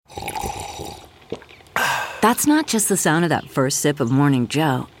That's not just the sound of that first sip of Morning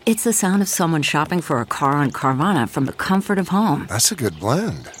Joe. It's the sound of someone shopping for a car on Carvana from the comfort of home. That's a good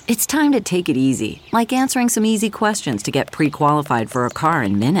blend. It's time to take it easy, like answering some easy questions to get pre-qualified for a car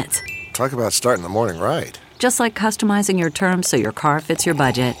in minutes. Talk about starting the morning right. Just like customizing your terms so your car fits your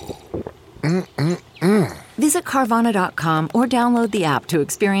budget. Visit Carvana.com or download the app to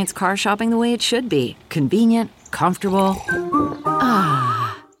experience car shopping the way it should be. Convenient, comfortable. Ah.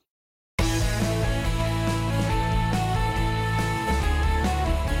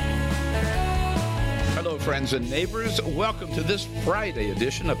 Hello, friends and neighbors. Welcome to this Friday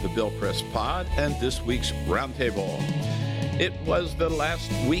edition of the Bill Press Pod and this week's Roundtable. It was the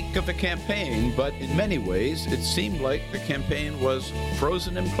last week of the campaign, but in many ways, it seemed like the campaign was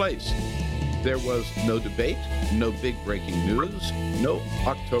frozen in place. There was no debate, no big breaking news, no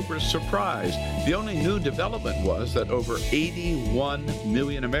October surprise. The only new development was that over 81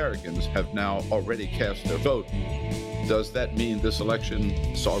 million Americans have now already cast their vote. Does that mean this election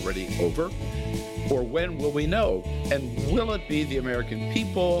is already over? Or when will we know? And will it be the American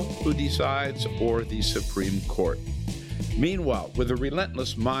people who decides or the Supreme Court? Meanwhile, with a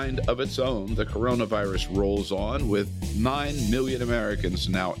relentless mind of its own, the coronavirus rolls on with 9 million Americans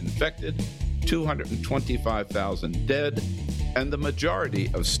now infected, 225,000 dead, and the majority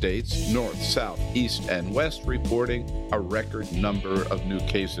of states, north, south, east, and west, reporting a record number of new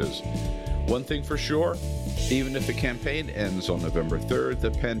cases. One thing for sure, even if the campaign ends on November 3rd,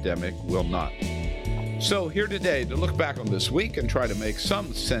 the pandemic will not. So here today to look back on this week and try to make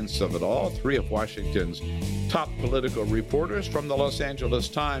some sense of it all, three of Washington's top political reporters from the Los Angeles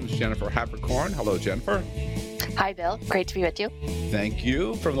Times, Jennifer Haberkorn. Hello, Jennifer. Hi, Bill. Great to be with you. Thank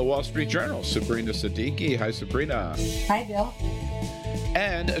you. From the Wall Street Journal, Sabrina Siddiqui. Hi, Sabrina. Hi, Bill.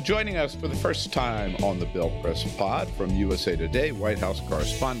 And joining us for the first time on the Bill Press Pod from USA Today, White House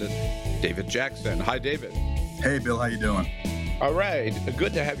correspondent David Jackson. Hi, David. Hey, Bill. How you doing? All right.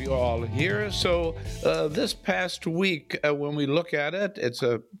 Good to have you all here. So this past week, when we look at it, it's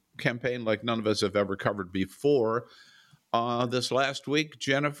a campaign like none of us have ever covered before. This last week,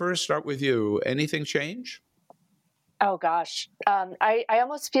 Jennifer, start with you. Anything change? Oh, gosh. I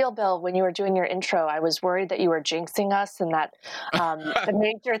almost feel, Bill, when you were doing your intro, I was worried that you were jinxing us and that the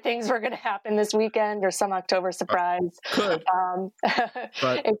major things were going to happen this weekend or some October surprise. Could.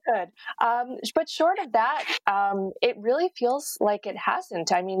 It could. But short of that, it really feels like it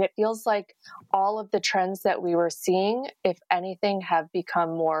hasn't. I mean, it feels like all of the trends that we were seeing, if anything, have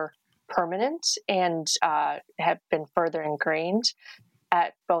become more permanent and have been further ingrained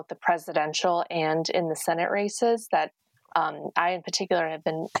at both the presidential and in the Senate races that I in particular have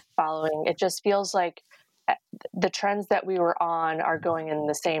been following. It just feels like the trends that we were on are going in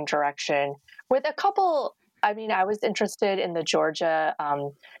the same direction with a couple. I mean, I was interested in the Georgia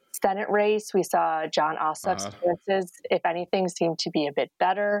Senate race. We saw John Ossoff's chances, if anything, seem to be a bit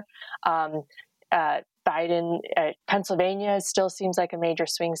better. Biden, Pennsylvania still seems like a major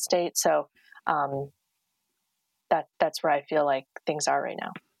swing state. So that's where I feel like things are right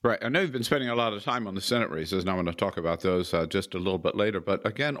now. Right. I know you've been spending a lot of time on the Senate races, and I'm going to talk about those just a little bit later. But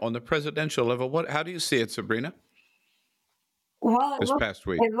again, on the presidential level, how do you see it, Sabrina? Well, past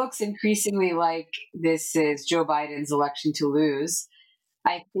week, it looks increasingly like this is Joe Biden's election to lose.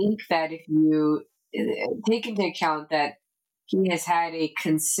 I think that if you take into account that he has had a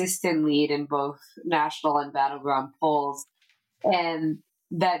consistent lead in both national and battleground polls, and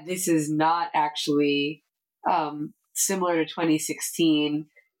that this is not actually similar to 2016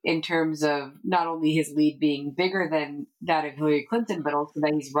 in terms of not only his lead being bigger than that of Hillary Clinton, but also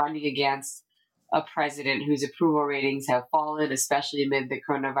that he's running against a president whose approval ratings have fallen, especially amid the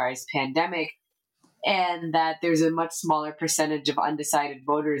coronavirus pandemic, and that there's a much smaller percentage of undecided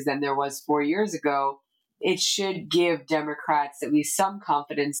voters than there was 4 years ago. It should give Democrats at least some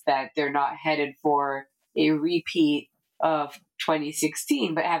confidence that they're not headed for a repeat of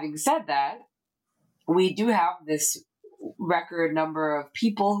 2016. But having said that, we do have this record number of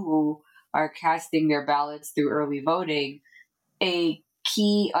people who are casting their ballots through early voting. A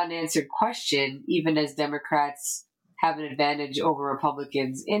key unanswered question, even as Democrats have an advantage over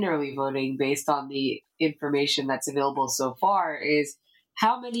Republicans in early voting based on the information that's available so far, is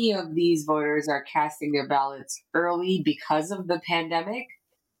how many of these voters are casting their ballots early because of the pandemic?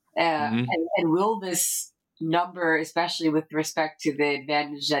 And will this number, especially with respect to the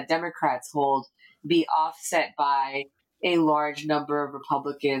advantage that Democrats hold, be offset by a large number of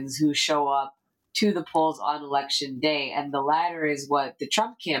Republicans who show up to the polls on election day? And the latter is what the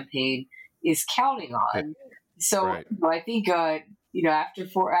Trump campaign is counting on. So right. I think, after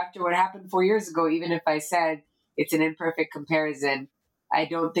what happened 4 years ago, even if I said it's an imperfect comparison, I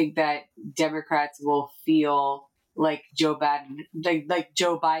don't think that Democrats will feel like Joe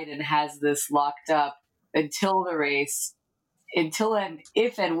Biden has this locked up until the race, until and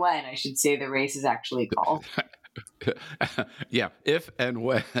if and when I should say the race is actually called. Yeah, if and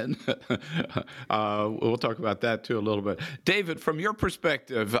when. We'll talk about that too a little bit. David, from your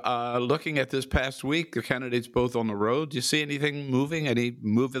perspective, looking at this past week, the candidates both on the road, do you see anything moving, any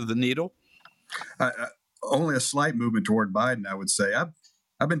move of the needle? Only a slight movement toward Biden, I would say.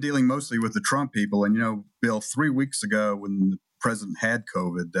 I've been dealing mostly with the Trump people. And, Bill, 3 weeks ago when the president had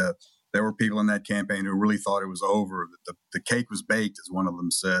COVID, there were people in that campaign who really thought it was over, that the cake was baked, as one of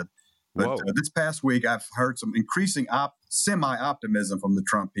them said. But this past week, I've heard some increasing semi-optimism from the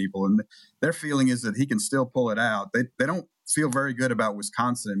Trump people. And their feeling is that he can still pull it out. They don't feel very good about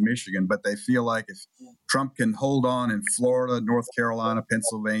Wisconsin and Michigan, but they feel like if Trump can hold on in Florida, North Carolina,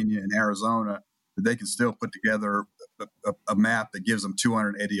 Pennsylvania, and Arizona, that they can still put together a map that gives them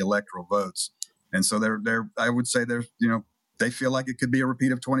 280 electoral votes. And so I would say they feel like it could be a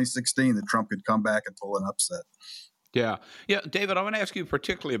repeat of 2016, that Trump could come back and pull an upset. Yeah. David, I want to ask you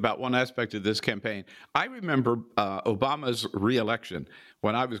particularly about one aspect of this campaign. I remember Obama's reelection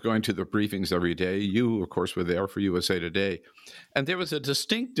when I was going to the briefings every day. You, of course, were there for USA Today. And there was a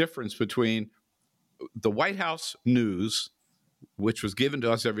distinct difference between the White House news, which was given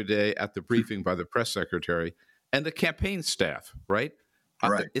to us every day at the briefing by the press secretary, and the campaign staff, right?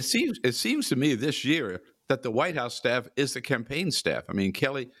 Right. It seems to me this year that the White House staff is the campaign staff. I mean,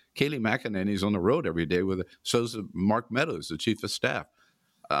 Kayleigh McEnany's on the road every day so's Mark Meadows, the chief of staff.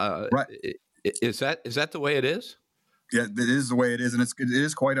 Right. Is that the way it is? Yeah, it is the way it is, and it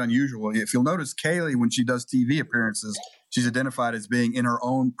is quite unusual. If you'll notice, Kayleigh, when she does TV appearances, she's identified as being in her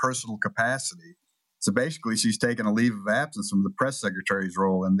own personal capacity. So basically, she's taken a leave of absence from the press secretary's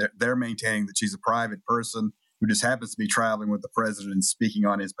role, and they're maintaining that she's a private person who just happens to be traveling with the president and speaking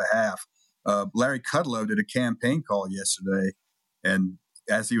on his behalf. Larry Kudlow did a campaign call yesterday, and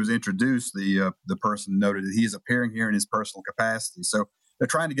as he was introduced, the person noted that he is appearing here in his personal capacity. So they're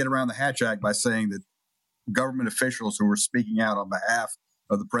trying to get around the Hatch Act by saying that government officials who are speaking out on behalf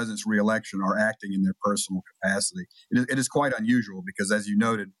of the president's reelection are acting in their personal capacity. It is quite unusual because, as you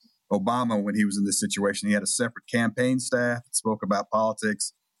noted, Obama, when he was in this situation, he had a separate campaign staff that spoke about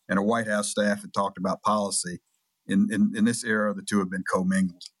politics and a White House staff that talked about policy. In this era, the two have been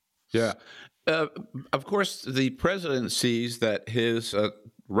commingled. Yeah. Of course, the president sees that his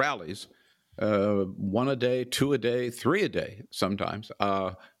rallies, 1 a day, 2 a day, 3 a day sometimes,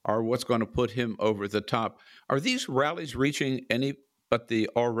 are what's going to put him over the top. Are these rallies reaching any but the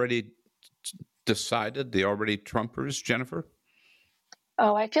already decided, the already Trumpers, Jennifer?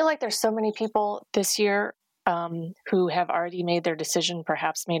 Oh, I feel like there's so many people this year who have already made their decision,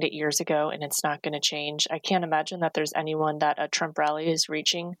 perhaps made it years ago, and it's not going to change. I can't imagine that there's anyone that a Trump rally is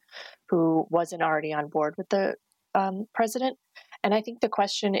reaching who wasn't already on board with the president. And I think the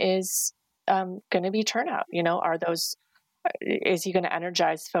question is going to be turnout. Is he going to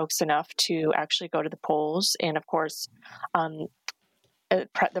energize folks enough to actually go to the polls? And of course,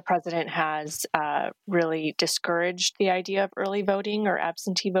 the president has really discouraged the idea of early voting or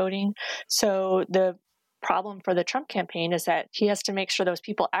absentee voting. So the problem for the Trump campaign is that he has to make sure those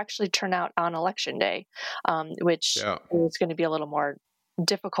people actually turn out on election day, which is going to be a little more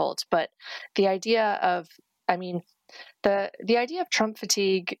difficult. But the idea of, the idea of Trump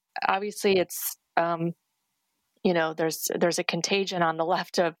fatigue, obviously it's, there's a contagion on the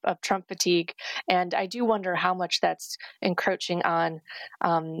left of Trump fatigue. And I do wonder how much that's encroaching on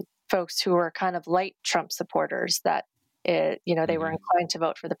folks who are kind of light Trump supporters that, they were inclined to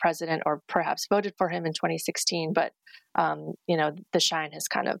vote for the president or perhaps voted for him in 2016. But, the shine has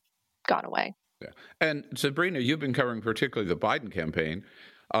kind of gone away. Yeah. And Sabrina, you've been covering particularly the Biden campaign.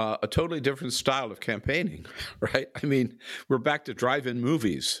 A totally different style of campaigning, right? I mean, we're back to drive-in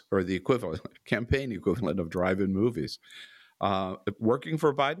movies, or the campaign equivalent of drive-in movies. Working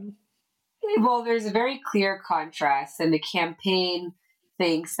for Biden? Well, there's a very clear contrast, and the campaign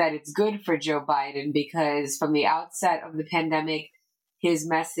thinks that it's good for Joe Biden because from the outset of the pandemic, his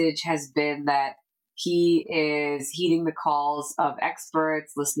message has been that he is heeding the calls of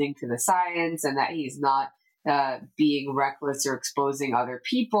experts, listening to the science, and that he's not being reckless or exposing other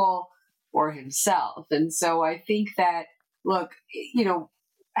people or himself. And so I think that, look,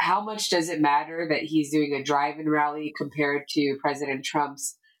 how much does it matter that he's doing a drive-in rally compared to President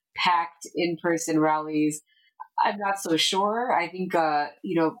Trump's packed in-person rallies? I'm not so sure. I think,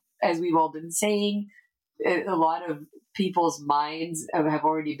 as we've all been saying, a lot of people's minds have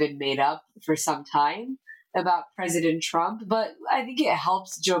already been made up for some time about President Trump. But I think it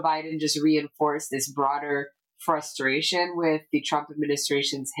helps Joe Biden just reinforce this broader frustration with the Trump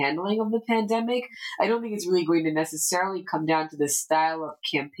administration's handling of the pandemic. I don't think it's really going to necessarily come down to the style of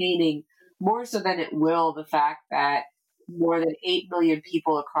campaigning, more so than it will the fact that more than 8 million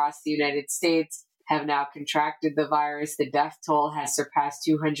people across the United States have now contracted the virus. The death toll has surpassed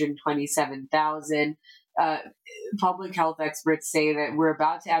 227,000. Public health experts say that we're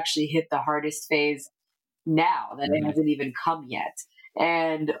about to actually hit the hardest phase now, that it hasn't even come yet.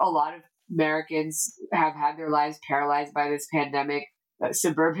 And a lot of Americans have had their lives paralyzed by this pandemic.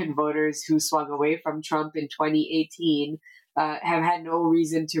 Suburban voters who swung away from Trump in 2018 have had no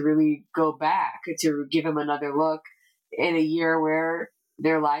reason to really go back to give him another look in a year where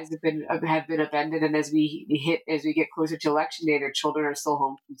their lives have been upended, and as we get closer to election day, their children are still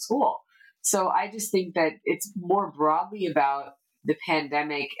home from school. So I just think that it's more broadly about the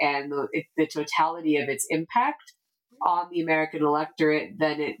pandemic and the totality of its impact on the American electorate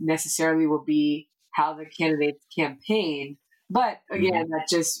than it necessarily will be how the candidates campaign. But again, that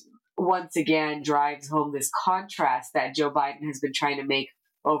just once again drives home this contrast that Joe Biden has been trying to make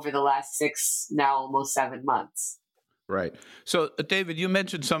over the last 6, now almost 7 months. Right. So, David, you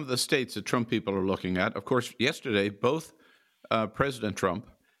mentioned some of the states that Trump people are looking at. Of course, yesterday, both President Trump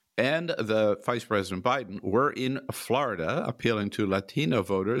and the Vice President Biden were in Florida appealing to Latino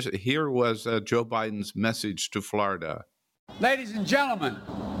voters. Here was Joe Biden's message to Florida. Ladies and gentlemen,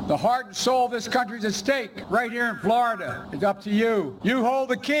 the heart and soul of this country is at stake right here in Florida. It's up to you. You hold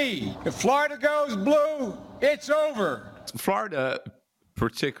the key. If Florida goes blue, it's over. Florida,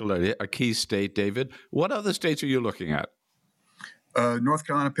 particularly a key state, David. What other states are you looking at? North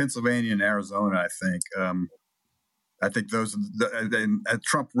Carolina, Pennsylvania, and Arizona, I think. I think those.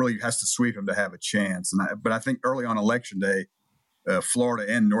 Trump really has to sweep him to have a chance. But I think early on Election Day, Florida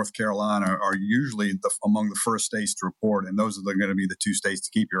and North Carolina are usually among the first states to report, and those are going to be the 2 states to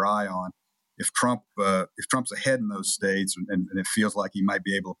keep your eye on. If Trump's ahead in those states, and it feels like he might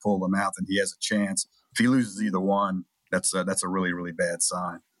be able to pull them out, then he has a chance. If he loses either one, that's a really, really bad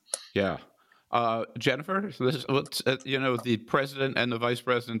sign. Yeah. Jennifer, the president and the vice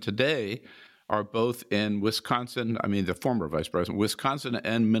president today are both in Wisconsin. I mean, the former vice president, Wisconsin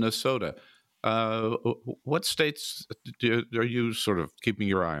and Minnesota. What states are you sort of keeping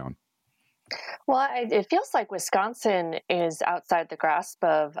your eye on? Well, it feels like Wisconsin is outside the grasp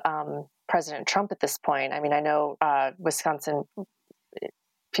of President Trump at this point. I mean, I know Wisconsin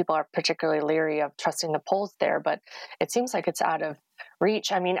people are particularly leery of trusting the polls there, but it seems like it's out of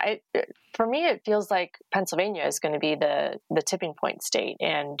reach. I mean, for me, it feels like Pennsylvania is going to be the tipping point state,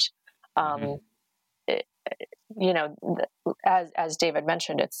 and as David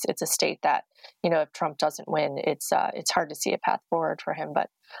mentioned, it's a state that, if Trump doesn't win, it's hard to see a path forward for him. But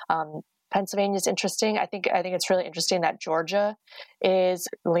Pennsylvania is interesting. I think it's really interesting that Georgia is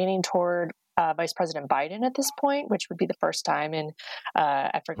leaning toward Vice President Biden at this point, which would be the first time in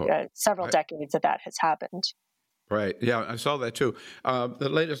several decades that has happened. Right. Yeah, I saw that too. The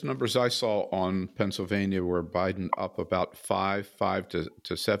latest numbers I saw on Pennsylvania were Biden up about 5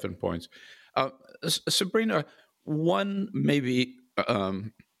 to 7 points. Sabrina, one maybe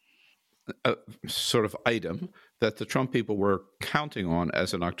sort of item that the Trump people were counting on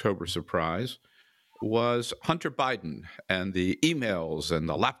as an October surprise was Hunter Biden and the emails and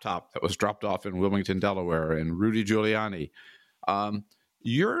the laptop that was dropped off in Wilmington, Delaware, and Rudy Giuliani.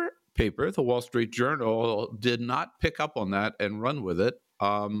 Your paper, the Wall Street Journal, did not pick up on that and run with it.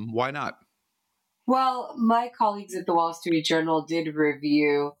 Why not? Well, my colleagues at the Wall Street Journal did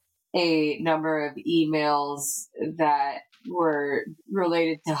review a number of emails that were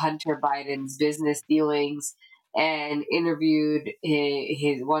related to Hunter Biden's business dealings and interviewed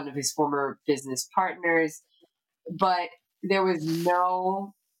one of his former business partners. But there was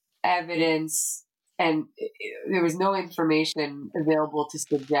no evidence and there was no information available to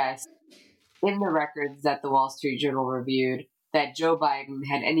suggest in the records that the Wall Street Journal reviewed that Joe Biden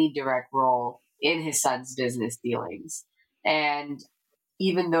had any direct role in his son's business dealings. And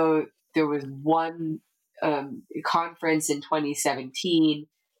even though there was one conference in 2017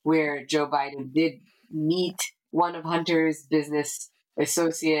 where Joe Biden did meet one of Hunter's business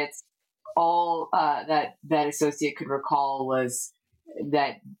associates, all that associate could recall was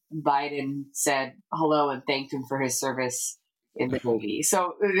that Biden said hello and thanked him for his service in the Navy.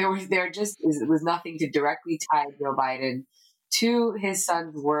 So there was nothing to directly tie Joe Biden to his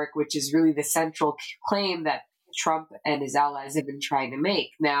son's work, which is really the central claim that Trump and his allies have been trying to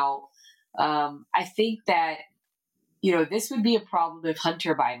make. Now, I think that, this would be a problem if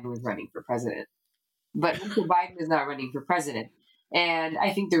Hunter Biden was running for president. But Hunter Biden is not running for president. And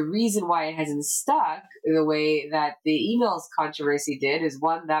I think the reason why it hasn't stuck the way that the emails controversy did is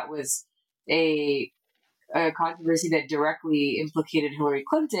one, that was a a controversy that directly implicated Hillary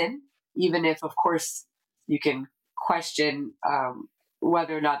Clinton, even if, of course, you can question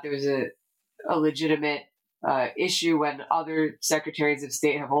whether or not there was a legitimate issue when other secretaries of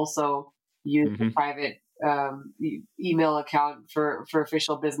state have also used a private email account for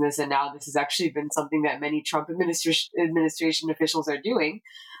official business, and now this has actually been something that many Trump administration officials are doing.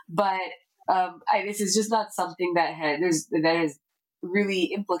 But this is just not something that has really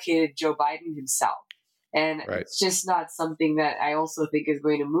implicated Joe Biden himself, and it's just not something that I also think is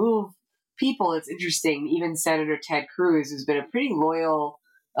going to move people. It's interesting. Even Senator Ted Cruz, who's been a pretty loyal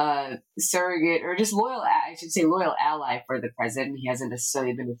surrogate, or just loyal ally for the president. He hasn't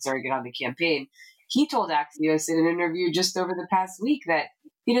necessarily been a surrogate on the campaign. He told Axios in an interview just over the past week that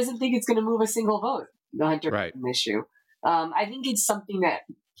he doesn't think it's going to move a single vote, the Hunter Biden issue. I think it's something that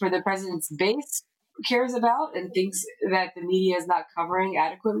for the president's base cares about and thinks that the media is not covering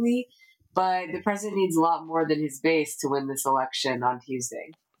adequately. But the president needs a lot more than his base to win this election on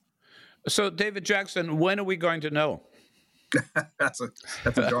Tuesday. So, David Jackson, when are we going to know? That's a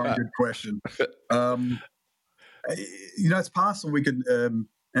darn good question. It's possible we could.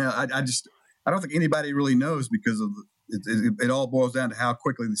 I don't think anybody really knows because of it all boils down to how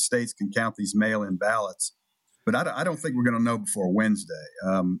quickly the states can count these mail-in ballots. But I don't think we're going to know before Wednesday.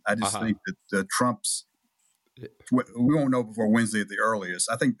 I just think that we won't know before Wednesday at the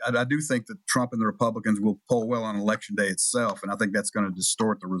earliest. I do think that Trump and the Republicans will poll well on Election Day itself, and I think that's going to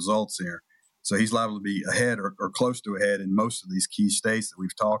distort the results here. So he's liable to be ahead or close to ahead in most of these key states that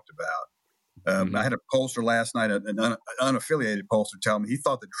we've talked about. I had a pollster last night, an unaffiliated pollster, tell me he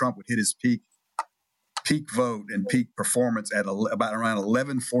thought that Trump would hit his peak vote and peak performance at about around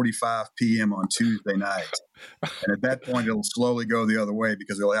 11:45 p.m. on Tuesday night. And at that point, it'll slowly go the other way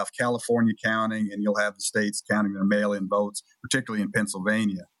because you'll have California counting and you'll have the states counting their mail-in votes, particularly in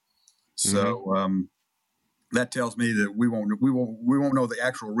Pennsylvania. So that tells me that we won't know the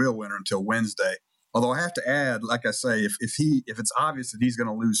actual real winner until Wednesday. Although I have to add, like I say, if it's obvious that he's going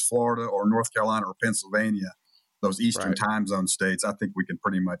to lose Florida or North Carolina or Pennsylvania, those Eastern time zone states, I think we can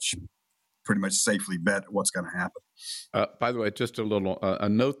pretty much safely bet what's going to happen. By the way, just a little a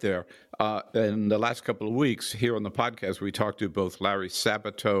note there. In the last couple of weeks here on the podcast, we talked to both Larry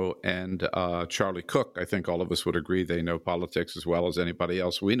Sabato and Charlie Cook. I think all of us would agree they know politics as well as anybody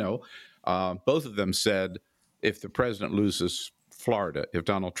else we know. Both of them said if the president loses Florida, if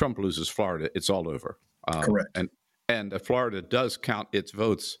Donald Trump loses Florida, it's all over. Correct. And Florida does count its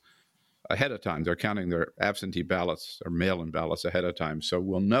votes ahead of time. They're counting their absentee ballots or mail-in ballots ahead of time. So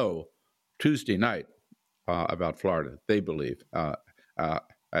we'll know Tuesday night about Florida, they believe, at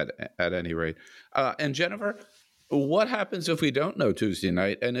any rate. And Jennifer, what happens if we don't know Tuesday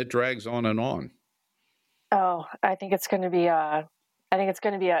night and it drags on and on? Oh, I think it's going to be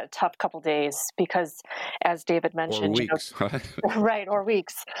a tough couple days because, as David mentioned, or weeks, or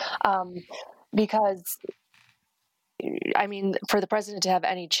weeks, because. I mean, for the president to have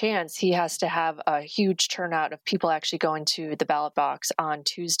any chance, he has to have a huge turnout of people actually going to the ballot box on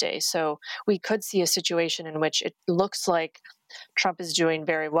Tuesday. So we could see a situation in which it looks like Trump is doing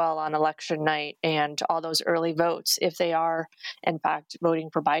very well on election night, and all those early votes, if they are in fact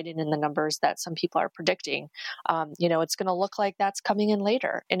voting for Biden in the numbers that some people are predicting, it's going to look like that's coming in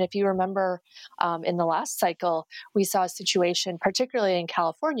later. And if you remember, in the last cycle, we saw a situation, particularly in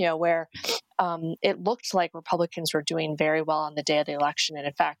California, where it looked like Republicans were doing very well on the day of the election. And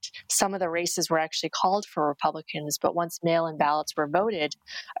in fact, some of the races were actually called for Republicans, but once mail-in ballots were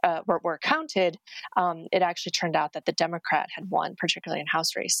were counted, it actually turned out that the Democrat had won, particularly in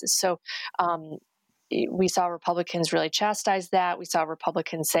House races. So we saw Republicans really chastise that. We saw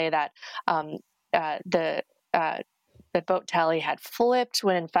Republicans say that the vote tally had flipped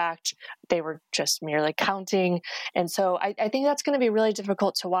when in fact they were just merely counting. And so I think that's going to be really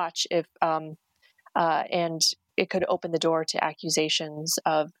difficult to watch if and it could open the door to accusations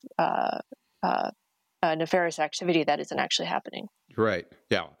of nefarious activity that isn't actually happening. Right.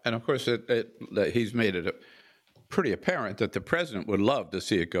 Yeah. And of course, he's made it pretty apparent that the president would love to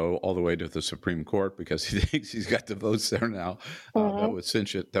see it go all the way to the Supreme Court because he thinks he's got the votes there now. That would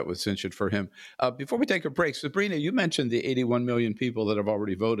cinch it for him. Before we take a break, Sabrina, you mentioned the 81 million people that have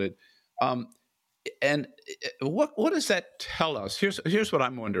already voted. And what does that tell us? Here's what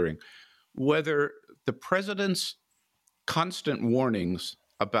I'm wondering. Whether the president's constant warnings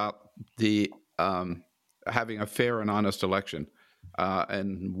about the having a fair and honest election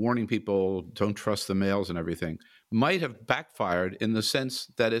and warning people don't trust the mails and everything might have backfired in the sense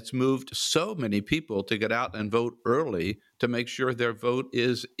that it's moved so many people to get out and vote early to make sure their vote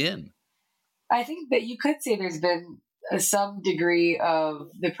is in. I think that you could say there's been some degree of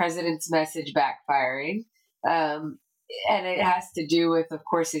the president's message backfiring. And it has to do with, of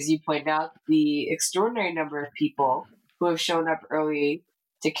course, as you point out, the extraordinary number of people who have shown up early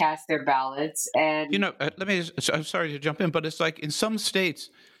to cast their ballots. And I'm sorry to jump in, but it's like in some states,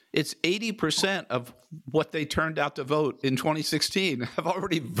 it's 80% of what they turned out to vote in 2016 have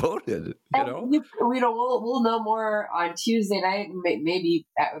already voted. We'll know more on Tuesday night, maybe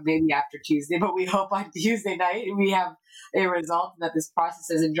after Tuesday, but we hope on Tuesday night we have a result that this process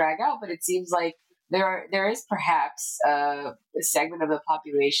doesn't drag out. But it seems like there is perhaps a segment of the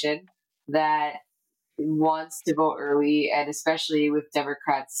population that wants to vote early, and especially with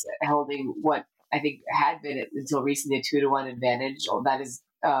Democrats holding what I think had been until recently a 2-to-1 advantage. That is,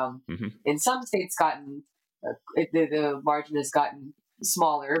 in some states, gotten the margin has gotten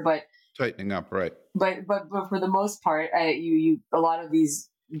smaller, but tightening up, right? But for the most part, a lot of these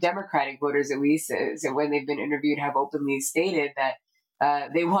Democratic voters, at least when they've been interviewed, have openly stated that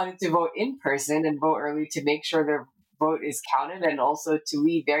they wanted to vote in person and vote early to make sure their vote is counted, and also to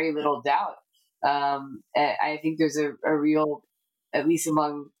leave very little doubt. I think there's a real, at least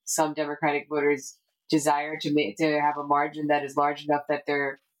among some Democratic voters, desire to have a margin that is large enough that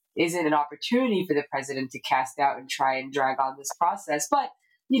there isn't an opportunity for the president to cast out and try and drag on this process. But,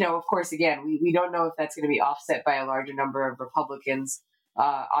 of course, again, we don't know if that's going to be offset by a larger number of Republicans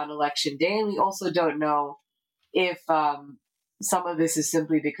on election day. And we also don't know if some of this is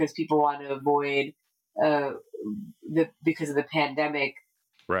simply because people want to avoid, because of the pandemic,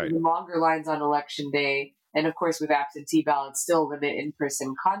 right, longer lines on election day. And of course, with absentee ballots, still limit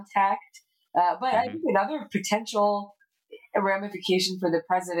in-person contact. But I think another potential ramification for the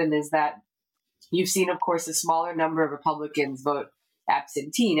president is that you've seen, of course, a smaller number of Republicans vote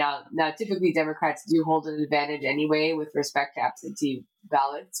absentee. Now, typically Democrats do hold an advantage anyway with respect to absentee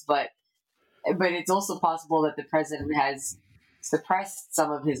ballots, but it's also possible that the president has suppressed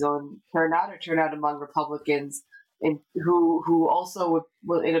some of his own turnout among Republicans, who also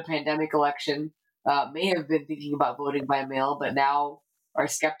in a pandemic election may have been thinking about voting by mail, but now are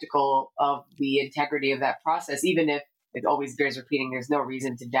skeptical of the integrity of that process, even if it always bears repeating there's no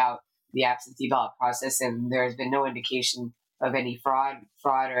reason to doubt the absentee ballot process, and there's been no indication of any fraud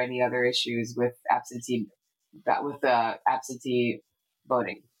or any other issues with absentee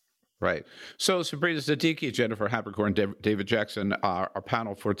voting. Right. So Sabrina Siddiqui, Jennifer Habercorn, David Jackson, our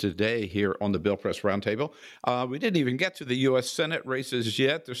panel for today here on the Bill Press Roundtable. We didn't even get to the U.S. Senate races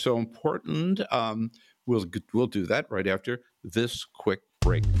yet. They're so important. We'll do that right after this quick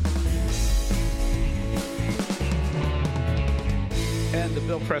break. And the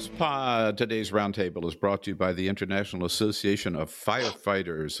Bill Press Pod, today's roundtable, is brought to you by the International Association of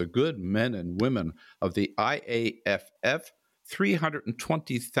Firefighters, the good men and women of the IAFF,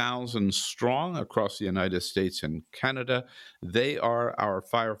 320,000 strong across the United States and Canada. They are our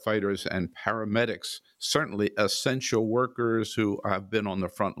firefighters and paramedics, certainly essential workers who have been on the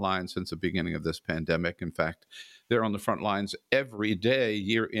front lines since the beginning of this pandemic. In fact, they're on the front lines every day,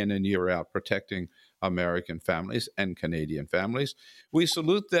 year in and year out, protecting American families and Canadian families. We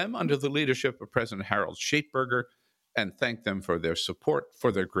salute them under the leadership of President Harold Schaitberger and thank them for their support,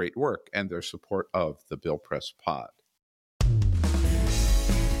 for their great work, and their support of the Bill Press Pod.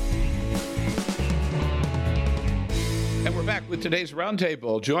 And we're back with today's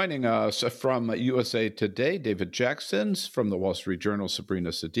roundtable. Joining us from USA Today, David Jackson, from the Wall Street Journal, Sabrina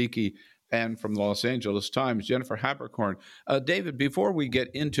Siddiqui, and from the Los Angeles Times, Jennifer Habercorn. David, before we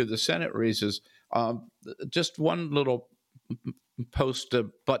get into the Senate races, just one little post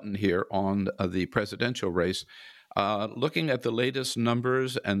button here on the presidential race. Looking at the latest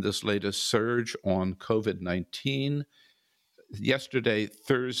numbers and this latest surge on COVID-19, yesterday,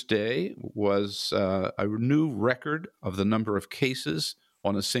 Thursday, was a new record of the number of cases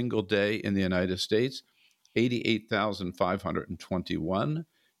on a single day in the United States, 88,521.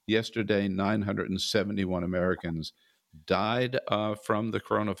 Yesterday, 971 Americans died from the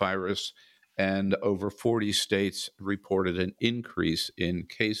coronavirus, and over 40 states reported an increase in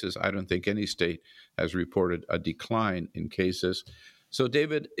cases. I don't think any state has reported a decline in cases. So,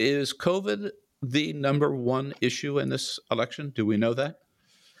 David, is COVID the number one issue in this election? Do we know that?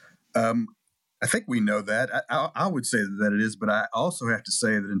 I think we know that. I would say that it is, but I also have to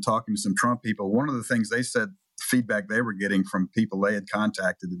say that in talking to some Trump people, one of the things they said, the feedback they were getting from people they had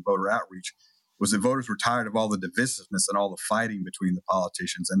contacted in voter outreach, was that voters were tired of all the divisiveness and all the fighting between the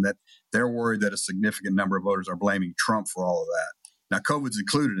politicians, and that they're worried that a significant number of voters are blaming Trump for all of that. Now, COVID's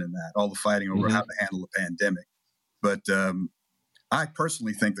included in that, all the fighting over how to handle the pandemic. But I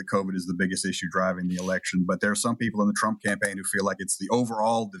personally think that COVID is the biggest issue driving the election, but there are some people in the Trump campaign who feel like it's the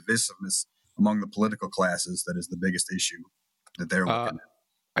overall divisiveness among the political classes that is the biggest issue that they're looking at.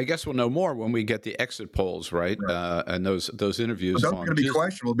 I guess we'll know more when we get the exit polls, right? And those interviews. But those are going to be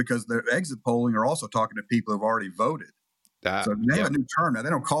questionable because the exit polling are also talking to people who've already voted. So they have a new term now. They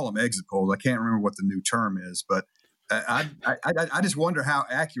don't call them exit polls. I can't remember what the new term is, but I just wonder how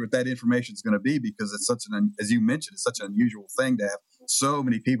accurate that information is going to be because it's such as you mentioned, it's such an unusual thing to have so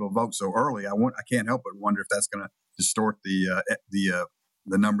many people vote so early. I can't help but wonder if that's going to distort the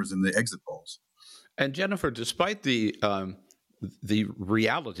numbers in the exit polls. And Jennifer, despite the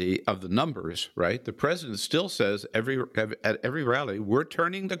reality of the numbers, right? The president still says at every rally, we're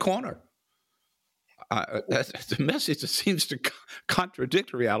turning the corner. That's a message that seems to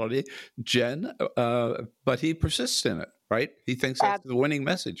contradict reality, Jen, but he persists in it, right? He thinks that's the winning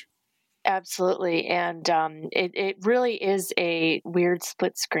message. Absolutely. And it really is a weird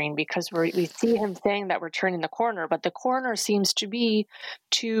split screen because we see him saying that we're turning the corner, but the corner seems to be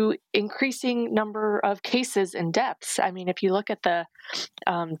to increasing number of cases and deaths. I mean, if you look at the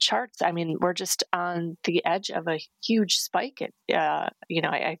charts, I mean, we're just on the edge of a huge spike.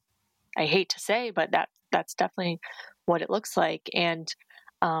 I hate to say, but that's definitely what it looks like. And,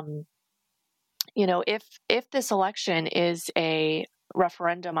 if this election is a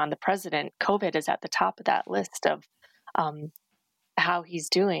referendum on the president, COVID is at the top of that list of how he's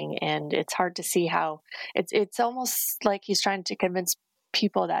doing. And it's hard to see how it's almost like he's trying to convince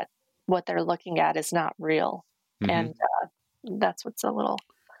people that what they're looking at is not real. Mm-hmm. And that's what's a little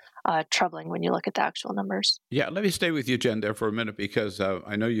troubling when you look at the actual numbers. Yeah, let me stay with you, Jen, there for a minute, because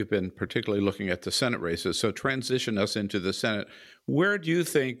I know you've been particularly looking at the Senate races. So transition us into the Senate. Where do you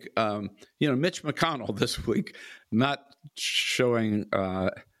think, Mitch McConnell this week, not showing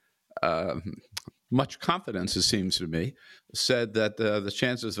much confidence, it seems to me, said that the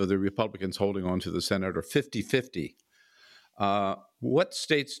chances of the Republicans holding on to the Senate are 50-50. What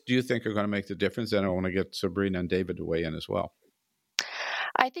states do you think are going to make the difference? And I want to get Sabrina and David to weigh in as well.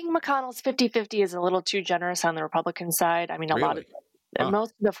 I think McConnell's 50-50 is a little too generous on the Republican side. I mean,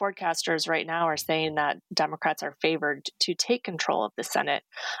 most of the forecasters right now are saying that Democrats are favored to take control of the Senate.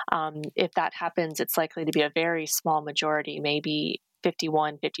 If that happens, it's likely to be a very small majority, maybe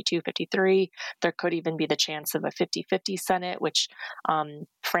 51, 52, 53. There could even be the chance of a 50-50 Senate, which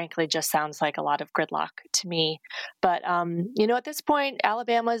frankly just sounds like a lot of gridlock to me. But, at this point,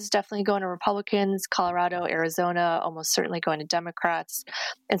 Alabama is definitely going to Republicans, Colorado, Arizona, almost certainly going to Democrats.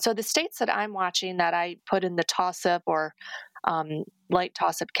 And so the states that I'm watching that I put in the toss-up or light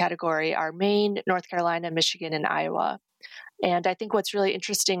toss-up category are Maine, North Carolina, Michigan, and Iowa. And I think what's really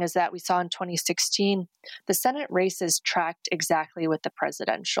interesting is that we saw in 2016, the Senate races tracked exactly with the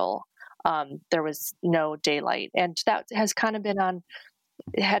presidential. There was no daylight. And that has kind of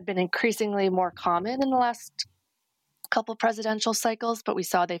had been increasingly more common in the last couple presidential cycles, but we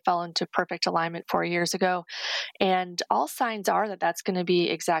saw they fell into perfect alignment 4 years ago. And all signs are that that's going to be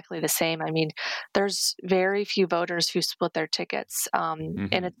exactly the same. I mean, there's very few voters who split their tickets. And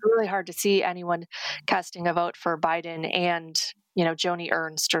it's really hard to see anyone casting a vote for Biden and, Joni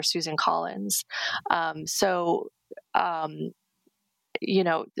Ernst or Susan Collins. Almost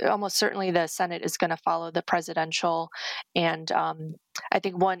certainly the Senate is going to follow the presidential. And I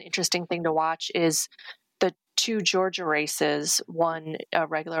think one interesting thing to watch is the two Georgia races, one a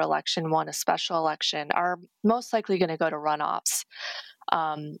regular election, one a special election, are most likely going to go to runoffs,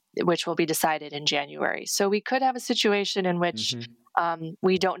 which will be decided in January. So we could have a situation in which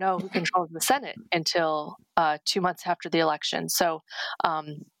we don't know who controls the Senate until 2 months after the election. So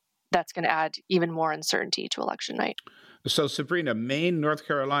that's going to add even more uncertainty to election night. So, Sabrina, Maine, North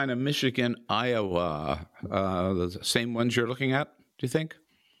Carolina, Michigan, Iowa, the same ones you're looking at, do you think?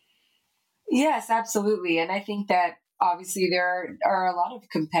 Yes, absolutely. And I think that obviously there are a lot of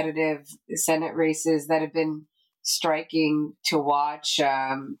competitive Senate races that have been striking to watch.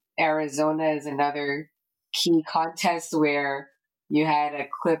 Arizona is another key contest where you had a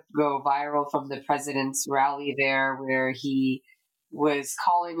clip go viral from the president's rally there where he was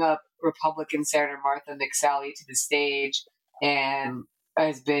calling up Republican Senator Martha McSally to the stage and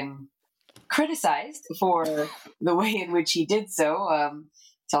has been criticized for the way in which he did so,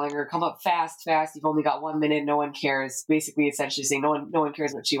 telling her, come up fast, you've only got 1 minute, no one cares, basically essentially saying no one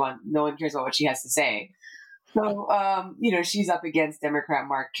cares what she wants, no one cares about what she has to say. So, she's up against Democrat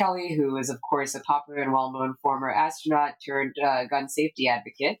Mark Kelly, who is, of course, a popular and well-known former astronaut turned gun safety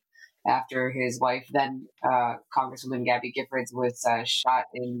advocate after his wife, then Congresswoman Gabby Giffords, was shot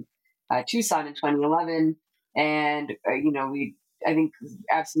in Tucson in 2011. And, I think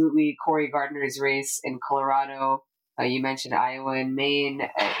absolutely Cory Gardner's race in Colorado. You mentioned Iowa and Maine.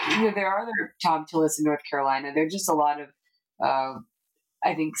 There are other Tom Tillis in North Carolina. There are just a lot of,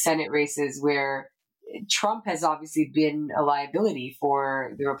 I think, Senate races where Trump has obviously been a liability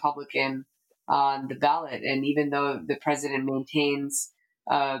for the Republican on the ballot. And even though the president maintains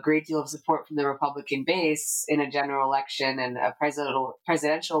a great deal of support from the Republican base in a general election and a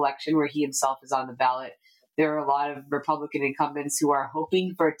presidential election where he himself is on the ballot, there are a lot of Republican incumbents who are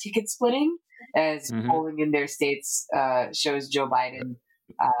hoping for ticket splitting, as polling in their states shows Joe Biden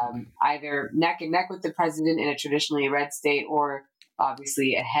either neck and neck with the president in a traditionally red state, or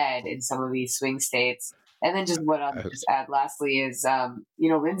obviously ahead in some of these swing states. And then just what I'll just add lastly is,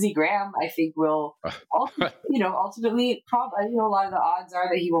 Lindsey Graham, I think will, ultimately, a lot of the odds are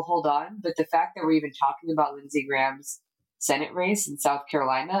that he will hold on. But the fact that we're even talking about Lindsey Graham's Senate race in South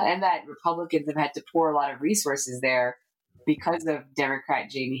Carolina, and that Republicans have had to pour a lot of resources there because of Democrat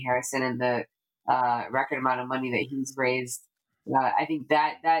Jamie Harrison and the record amount of money that he's raised, I think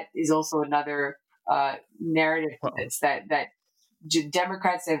that is also another narrative that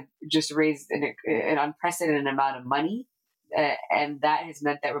Democrats have just raised an unprecedented amount of money, and that has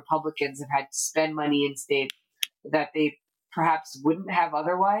meant that Republicans have had to spend money in states that they perhaps wouldn't have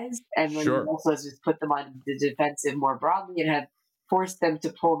otherwise, and then also has just put them on the defensive more broadly and have forced them to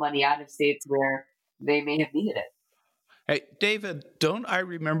pull money out of states where they may have needed it. Hey, David, don't I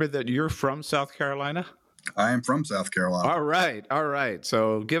remember that you're from South Carolina? I am from South Carolina. All right.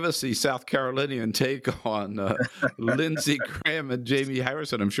 So give us the South Carolinian take on Lindsey Graham and Jamie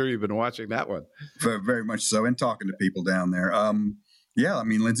Harrison. I'm sure you've been watching that one. Very much so, and talking to people down there.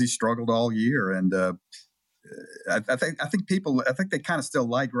 Lindsey struggled all year, and I think they kind of still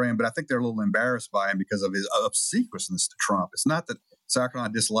like Graham, but I think they're a little embarrassed by him because of his obsequiousness to Trump. It's not that South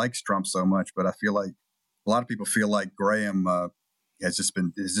Carolina dislikes Trump so much, but I feel like a lot of people feel like Graham has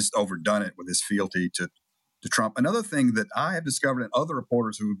just overdone it with his fealty to Trump. Another thing that I have discovered, and other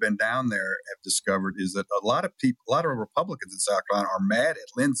reporters who have been down there have discovered, is that a lot of Republicans in South Carolina are mad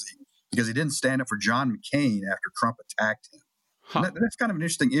at Lindsey because he didn't stand up for John McCain after Trump attacked him. That's kind of an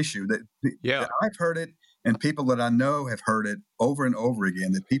interesting issue that I've heard it, and people that I know have heard it over and over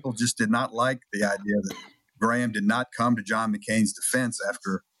again, that people just did not like the idea that Graham did not come to John McCain's defense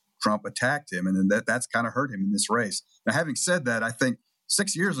after Trump attacked him, and that's kind of hurt him in this race. Now, having said that, I think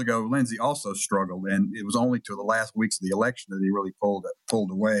 6 years ago, Lindsey also struggled, and it was only to the last weeks of the election that he really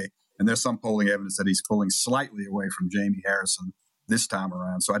pulled away. And there's some polling evidence that he's pulling slightly away from Jamie Harrison this time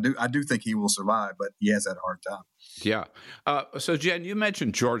around. So I do think he will survive, but he has had a hard time. Yeah. So, Jen, you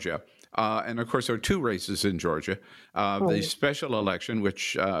mentioned Georgia. And, of course, there are two races in Georgia. The special election,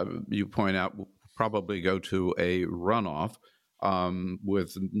 which you point out will probably go to a runoff,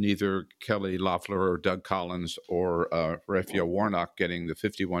 with neither Kelly Loeffler or Doug Collins or Raphael Warnock getting the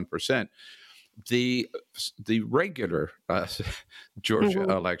 51%. The regular Georgia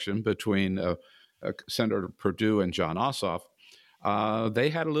election between Senator Perdue and Jon Ossoff,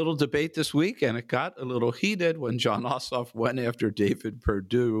 they had a little debate this week, and it got a little heated when Jon Ossoff went after David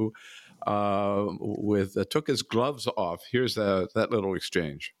Perdue took his gloves off. Here's that little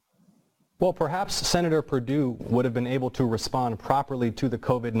exchange. Well, perhaps Senator Perdue would have been able to respond properly to the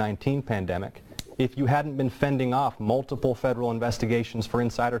COVID-19 pandemic if you hadn't been fending off multiple federal investigations for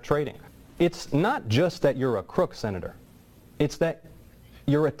insider trading. It's not just that you're a crook, Senator. It's that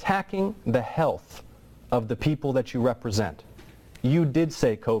you're attacking the health of the people that you represent. You did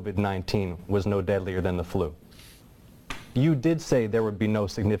say COVID-19 was no deadlier than the flu. You did say there would be no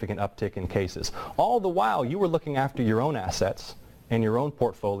significant uptick in cases. All the while, you were looking after your own assets and your own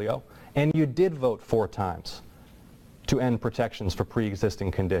portfolio, and you did vote 4 times to end protections for pre-existing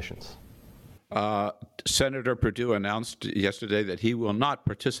conditions. Senator Perdue announced yesterday that he will not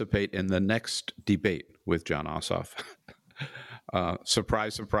participate in the next debate with Jon Ossoff.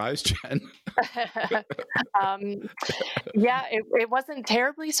 Surprise, surprise, Jen. It wasn't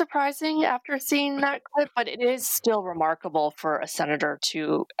terribly surprising after seeing that clip, but it is still remarkable for a senator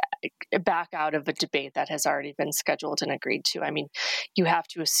to back out of a debate that has already been scheduled and agreed to. I mean, you have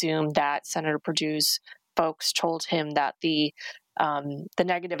to assume that Senator Perdue's folks told him that the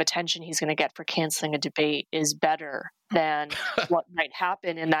negative attention he's going to get for canceling a debate is better than what might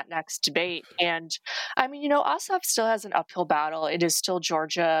happen in that next debate. And I mean, Ossoff still has an uphill battle. It is still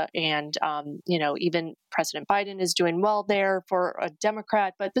Georgia. And, even President Biden is doing well there for a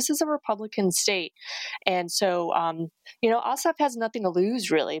Democrat, but this is a Republican state. And so, Ossoff has nothing to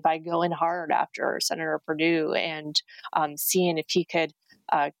lose really by going hard after Senator Perdue and seeing if he could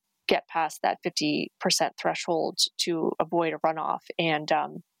get past that 50% threshold to avoid a runoff. And,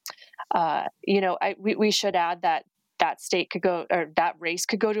 we should add that state could go, or that race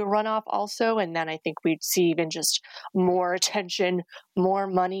could go to a runoff also. And then I think we'd see even just more attention, more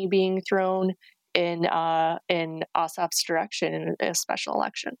money being thrown in Ossoff's direction in a special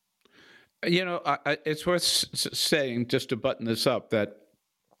election. It's worth saying, just to button this up, that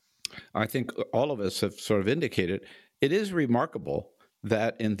I think all of us have sort of indicated, it is remarkable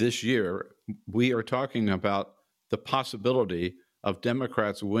that in this year we are talking about the possibility of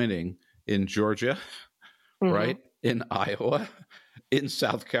Democrats winning in Georgia, right, in Iowa, in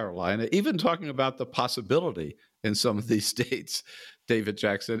South Carolina, even talking about the possibility in some of these states, David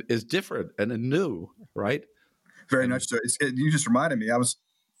Jackson, is different and new, right? Very much so. You just reminded me. I was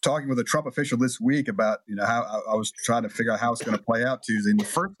talking with a Trump official this week about, how I was trying to figure out how it's going to play out Tuesday. And the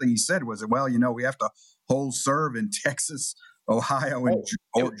first thing he said was, well, we have to hold serve in Texas, Ohio, and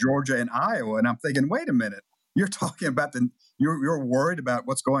Georgia and Iowa. And I'm thinking, wait a minute. You're talking about you're worried about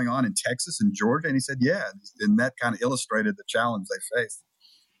what's going on in Texas and Georgia? And he said, yeah. And that kind of illustrated the challenge they faced.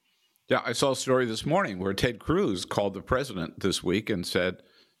 Yeah, I saw a story this morning where Ted Cruz called the president this week and said,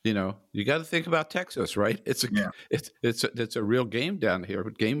 you got to think about Texas, right? It's a real game down here,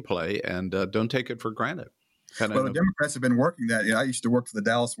 gameplay, and don't take it for granted. The Democrats have been working that. I used to work for the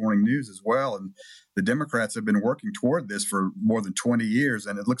Dallas Morning News as well, and the Democrats have been working toward this for more than 20 years,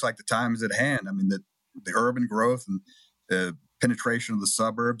 and it looks like the time is at hand. I mean, the urban growth and the penetration of the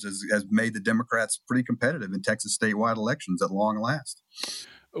suburbs has made the Democrats pretty competitive in Texas statewide elections at long last.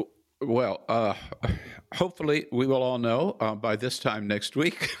 Well, hopefully we will all know by this time next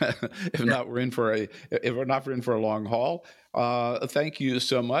week. If not, we're in for a long haul. Thank you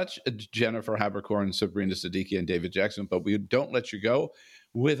so much, Jennifer Haberkorn, Sabrina Siddiqui, and David Jackson. But we don't let you go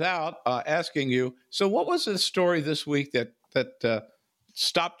without asking you. So, what was the story this week that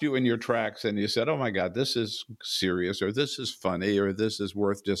stopped you in your tracks and you said, "Oh my God, this is serious," or "This is funny," or "This is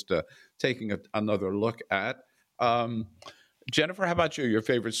worth just taking another look at"? Jennifer, how about you? Your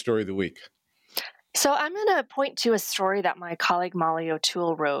favorite story of the week? So I'm going to point to a story that my colleague Molly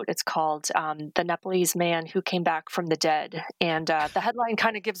O'Toole wrote. It's called "The Nepalese Man Who Came Back from the Dead." And the headline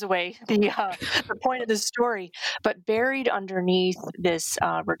kind of gives away the point of the story. But buried underneath this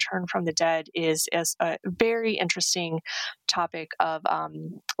return from the dead is a very interesting topic of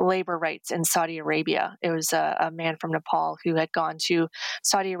labor rights in Saudi Arabia. It was a man from Nepal who had gone to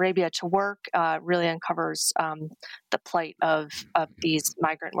Saudi Arabia to work, really uncovers the plight of these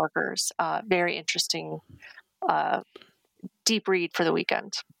migrant workers. Very interesting. Deep read for the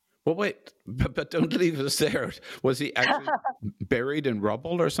weekend. Well, wait, but don't leave us there. Was he actually buried in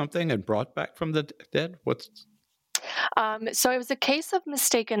rubble or something and brought back from the dead? So it was a case of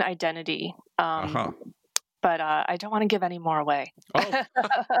mistaken identity. But I don't want to give any more away. Oh.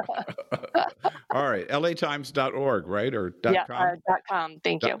 All right. LAtimes.org, right? Or .com? Yeah, .com.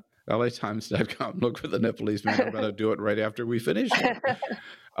 Thank you. LAtimes.com. Look for the Nepalese man. I'm going to do it right after we finish.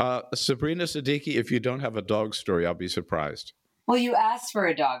 Sabrina Siddiqui, if you don't have a dog story, I'll be surprised. Well, you asked for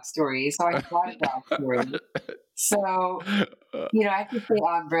a dog story, so I brought a dog story. So, I could stay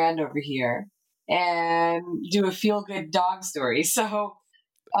on brand over here and do a feel-good dog story. So,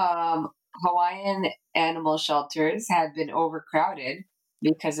 Hawaiian animal shelters had been overcrowded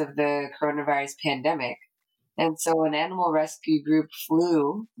because of the coronavirus pandemic. And so an animal rescue group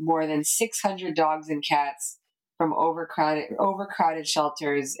flew more than 600 dogs and cats from overcrowded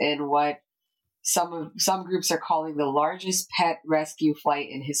shelters in what some groups are calling the largest pet rescue flight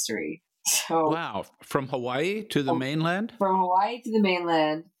in history. So, wow, from Hawaii to the mainland? From Hawaii to the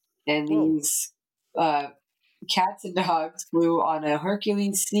mainland, and these cats and dogs flew on a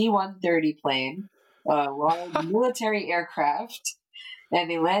Hercules C-130 plane, a large military aircraft, and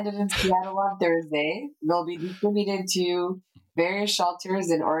they landed in Seattle on Thursday. They'll be distributed to various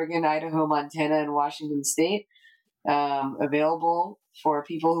shelters in Oregon, Idaho, Montana, and Washington State, available for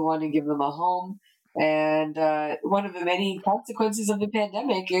people who want to give them a home. And one of the many consequences of the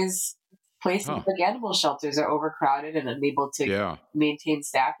pandemic is places like animal shelters are overcrowded and unable to maintain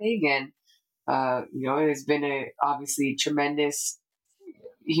staffing. And, there's been obviously tremendous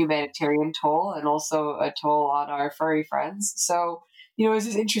humanitarian toll and also a toll on our furry friends. So, it was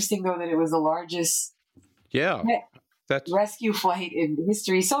just interesting, though, that it was the largest rescue flight in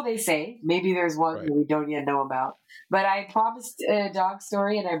history. So they say. Maybe there's one that we don't yet know about. But I promised a dog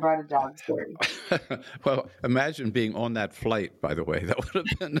story, and I brought a dog story. Well, imagine being on that flight, by the way. That would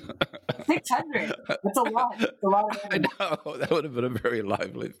have been 600. That's a lot. It's a lot of money. I know. That would have been a very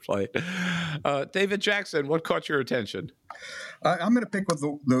lively flight. David Jackson, what caught your attention? I'm going to pick with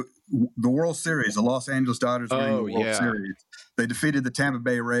the World Series. The Los Angeles Dodgers winning the World Series. They defeated the Tampa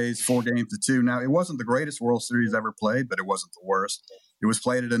Bay Rays 4-2. Now, it wasn't the greatest World Series ever played, but it wasn't the worst. It was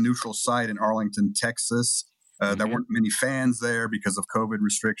played at a neutral site in Arlington, Texas. There weren't many fans there because of COVID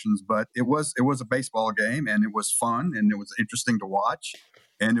restrictions, but it was a baseball game, and it was fun, and it was interesting to watch.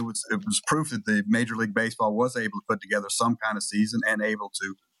 And it was proof that the Major League Baseball was able to put together some kind of season and able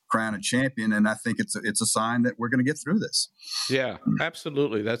to crown a champion. And I think it's a sign that we're going to get through this. Yeah,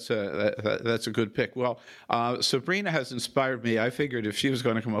 absolutely. That's a good pick. Well, Sabrina has inspired me. I figured if she was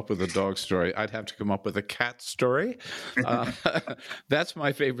going to come up with a dog story, I'd have to come up with a cat story. That's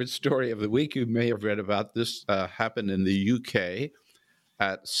my favorite story of the week. You may have read about this. Happened in the UK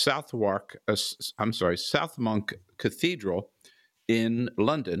at Southmonk Cathedral in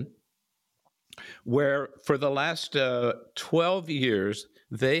London, where for the last 12 years,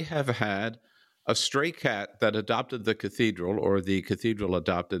 they have had a stray cat that adopted the cathedral, or the cathedral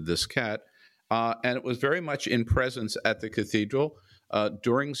adopted this cat, and it was very much in presence at the cathedral.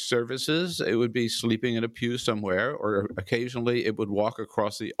 During services, it would be sleeping in a pew somewhere, or occasionally it would walk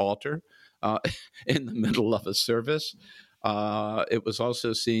across the altar in the middle of a service. It was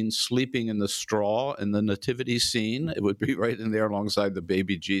also seen sleeping in the straw in the nativity scene. It would be right in there alongside the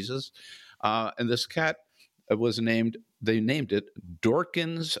baby Jesus. And this cat they named it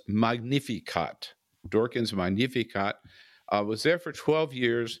Dorkins Magnificat. Dorkins Magnificat was there for 12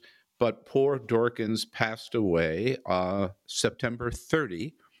 years, but poor Dorkins passed away September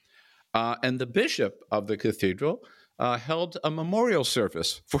 30. And the bishop of the cathedral held a memorial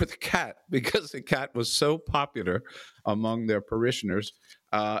service for the cat because the cat was so popular among their parishioners.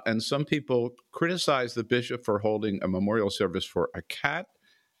 And some people criticized the bishop for holding a memorial service for a cat.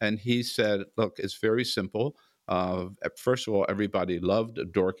 And he said, look, it's very simple. First of all, everybody loved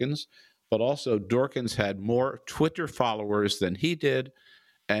Dorkins, but also Dorkins had more Twitter followers than he did.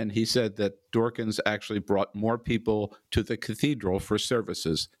 And he said that Dorkins actually brought more people to the cathedral for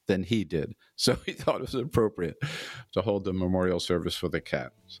services than he did. So he thought it was appropriate to hold the memorial service for the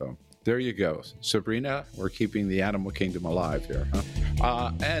cat. So there you go. Sabrina, we're keeping the animal kingdom alive here,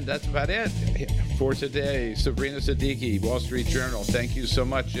 huh? And that's about it for today. Sabrina Siddiqui, Wall Street Journal. Thank you so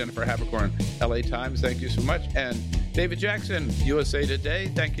much. Jennifer Habercorn, LA Times. Thank you so much. And David Jackson, USA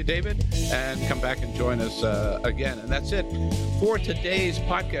Today. Thank you, David. And come back and join us again. And that's it for today's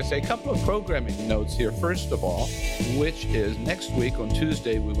podcast. A couple of programming notes here. First of all, which is next week on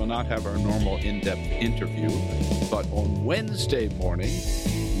Tuesday, we will not have our normal in-depth interview. But on Wednesday morning,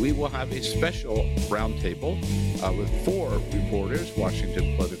 we will have a special roundtable with 4 reporters,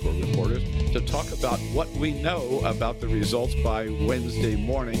 Washington political reporters, to talk about what we know about the results by Wednesday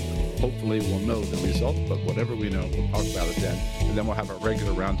morning. Hopefully we'll know the results, but whatever we know, we'll talk about it then. And then we'll have a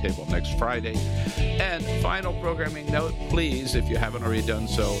regular roundtable next Friday. And final programming note, please, if you haven't already done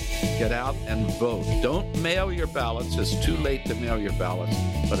so, get out and vote. Don't mail your ballots. It's too late to mail your ballots.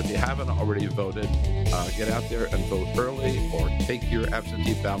 But if you haven't already voted, get out there and vote early, or take your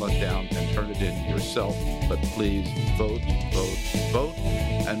absentee ballot down and turn it in yourself. But please vote, vote, vote.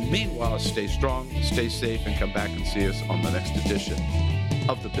 And meanwhile, stay strong, stay safe, and come back and see us on the next edition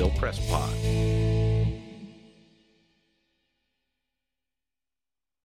of the Bill Press Pod.